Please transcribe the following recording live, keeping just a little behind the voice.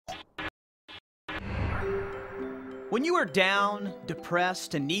When you are down,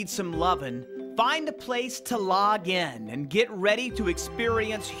 depressed, and need some lovin', find a place to log in and get ready to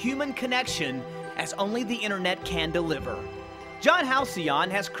experience human connection as only the internet can deliver. John Halcyon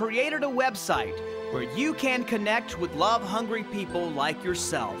has created a website where you can connect with love-hungry people like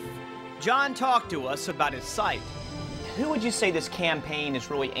yourself. John talked to us about his site. Who would you say this campaign is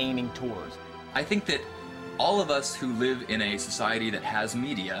really aiming towards? I think that all of us who live in a society that has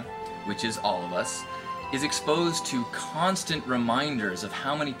media, which is all of us, is exposed to constant reminders of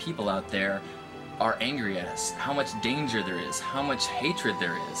how many people out there are angry at us, how much danger there is, how much hatred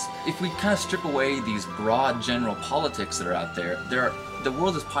there is. If we kind of strip away these broad general politics that are out there, the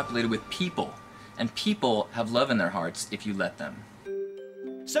world is populated with people, and people have love in their hearts if you let them.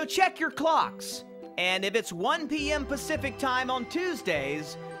 So check your clocks, and if it's 1 p.m. Pacific time on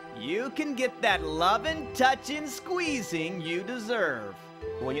Tuesdays, you can get that lovin', touchin', squeezing you deserve.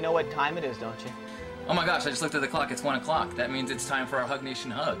 Well, you know what time it is, don't you? Oh my gosh, I just looked at the clock, it's 1 o'clock. That means it's time for our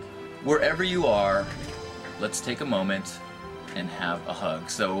HugNation hug. Wherever you are, let's take a moment and have a hug.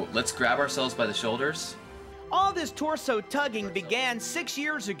 So let's grab ourselves by the shoulders. All this torso tugging began 6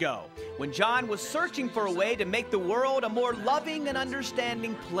 years ago when John was searching for a way to make the world a more loving and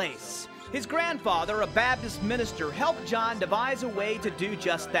understanding place. His grandfather, a Baptist minister, helped John devise a way to do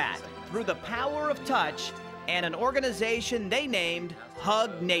just that through the power of touch and an organization they named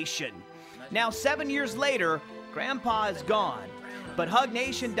HugNation. Now, 7 years later, Grandpa is gone, but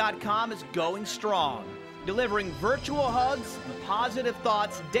HugNation.com is going strong, delivering virtual hugs and positive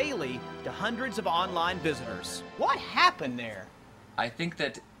thoughts daily to hundreds of online visitors. What happened there? I think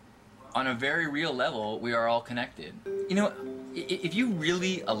that on a very real level, we are all connected. You know, if you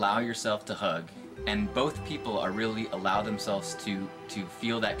really allow yourself to hug, and both people are really allow themselves to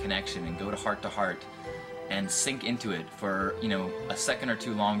feel that connection and go to heart and sink into it for, you know, a second or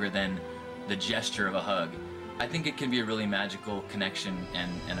two longer than the gesture of a hug, I think it can be a really magical connection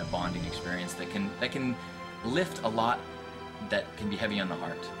and a bonding experience that can lift a lot that can be heavy on the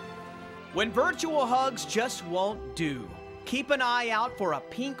heart. When virtual hugs just won't do, keep an eye out for a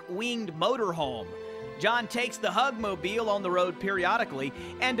pink-winged motorhome. John takes the Hugmobile on the road periodically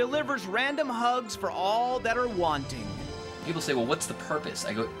and delivers random hugs for all that are wanting. People say, well, what's the purpose?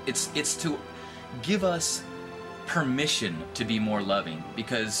 I go, it's to give us permission to be more loving,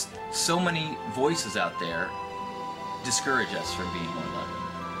 because so many voices out there discourage us from being more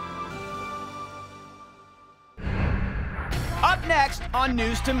loving. Up next on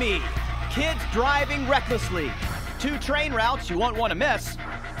News to Me, kids driving recklessly, 2 train routes you won't want to miss,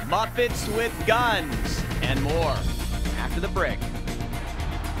 Muppets with guns, and more after the break.